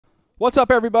What's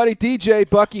up, everybody? DJ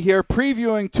Bucky here,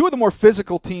 previewing two of the more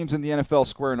physical teams in the NFL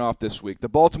squaring off this week. The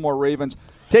Baltimore Ravens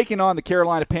taking on the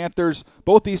Carolina Panthers.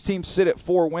 Both these teams sit at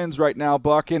 4 wins right now,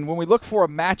 Buck. And when we look for a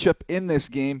matchup in this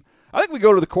game, I think we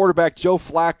go to the quarterback, Joe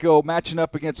Flacco, matching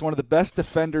up against one of the best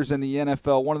defenders in the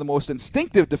NFL, one of the most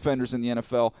instinctive defenders in the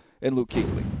NFL, and Luke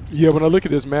Kuechly. Yeah, when I look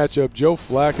at this matchup, Joe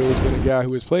Flacco has been a guy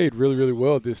who has played really, really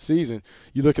well this season.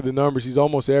 You look at the numbers, he's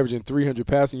almost averaging 300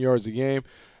 passing yards a game.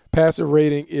 Passer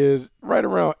rating is right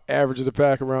around average of the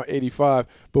pack, around 85.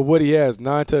 But what he has,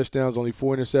 9 touchdowns, only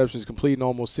 4 interceptions, completing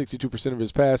almost 62% of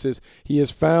his passes. He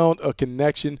has found a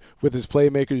connection with his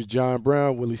playmakers, John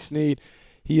Brown, Willie Snead.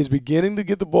 He is beginning to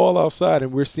get the ball outside,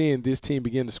 and we're seeing this team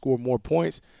begin to score more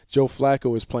points. Joe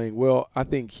Flacco is playing well. I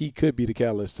think he could be the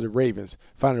catalyst to the Ravens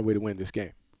finding a way to win this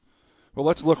game. Well,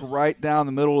 let's look right down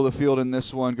the middle of the field in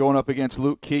this one, going up against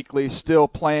Luke Kuechly, still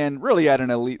playing really at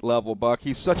an elite level, Buck.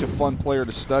 He's such a fun player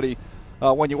to study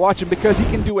when you watch him because he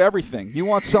can do everything. You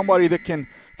want somebody that can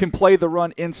play the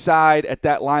run inside at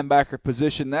that linebacker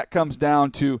position. That comes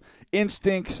down to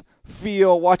instincts,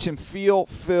 watch him feel,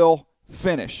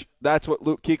 finish. That's what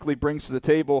Luke Kuechly brings to the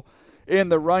table in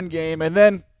the run game. And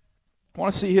then I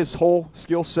want to see his whole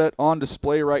skill set on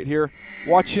display right here.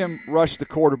 Watch him rush the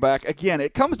quarterback. Again,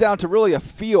 it comes down to really a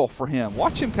feel for him.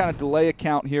 Watch him kind of delay a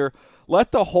count here.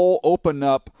 Let the hole open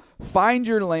up. Find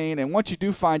your lane, and once you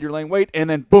do find your lane, wait, and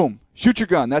then boom, shoot your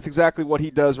gun. That's exactly what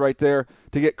he does right there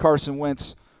to get Carson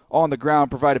Wentz on the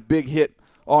ground, provide a big hit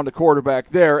on the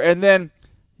quarterback there. And then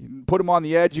you put him on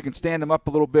the edge. You can stand him up a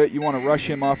little bit. You want to rush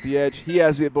him off the edge. He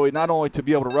has the ability not only to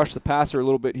be able to rush the passer a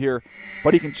little bit here,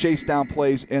 but he can chase down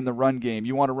plays in the run game.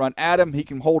 You want to run at him. He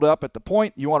can hold up at the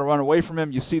point. You want to run away from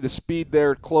him. You see the speed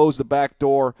there, close the back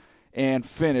door, and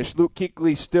finish. Luke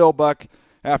Kuechly still, Buck,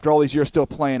 after all these years, still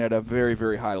playing at a very,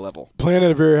 very high level. Playing at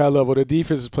a very high level. The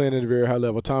defense is playing at a very high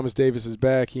level. Thomas Davis is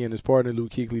back. He and his partner, Luke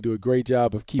Kuechly, do a great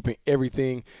job of keeping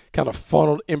everything kind of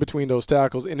funneled in between those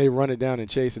tackles, and they run it down and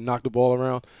chase and knock the ball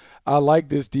around. I like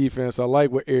this defense. I like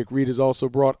what Eric Reed has also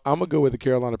brought. I'm going to go with the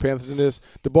Carolina Panthers in this.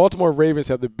 The Baltimore Ravens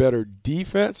have the better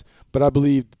defense, but I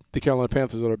believe the Carolina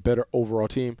Panthers are a better overall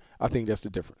team. I think that's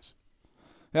the difference.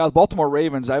 Now, the Baltimore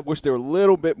Ravens, I wish they were a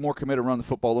little bit more committed to run the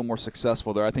football, a little more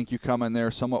successful there. I think you come in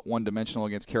there somewhat one-dimensional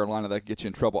against Carolina, that gets you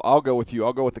in trouble. I'll go with you.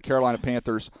 I'll go with the Carolina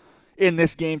Panthers in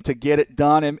this game to get it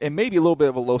done, and maybe a little bit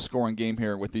of a low-scoring game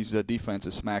here with these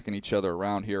defenses smacking each other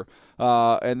around here.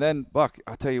 And then, Buck,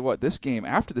 I'll tell you what,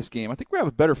 after this game, I think we have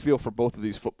a better feel for both of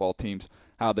these football teams,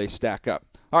 how they stack up.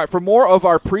 All right, for more of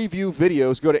our preview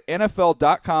videos, go to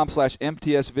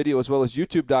NFL.com/MTS video as well as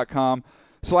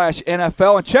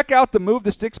YouTube.com/NFL, and check out the Move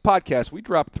the Sticks podcast. We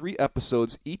drop 3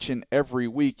 episodes each and every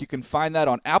week. You can find that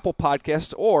on Apple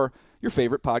Podcasts or your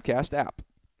favorite podcast app.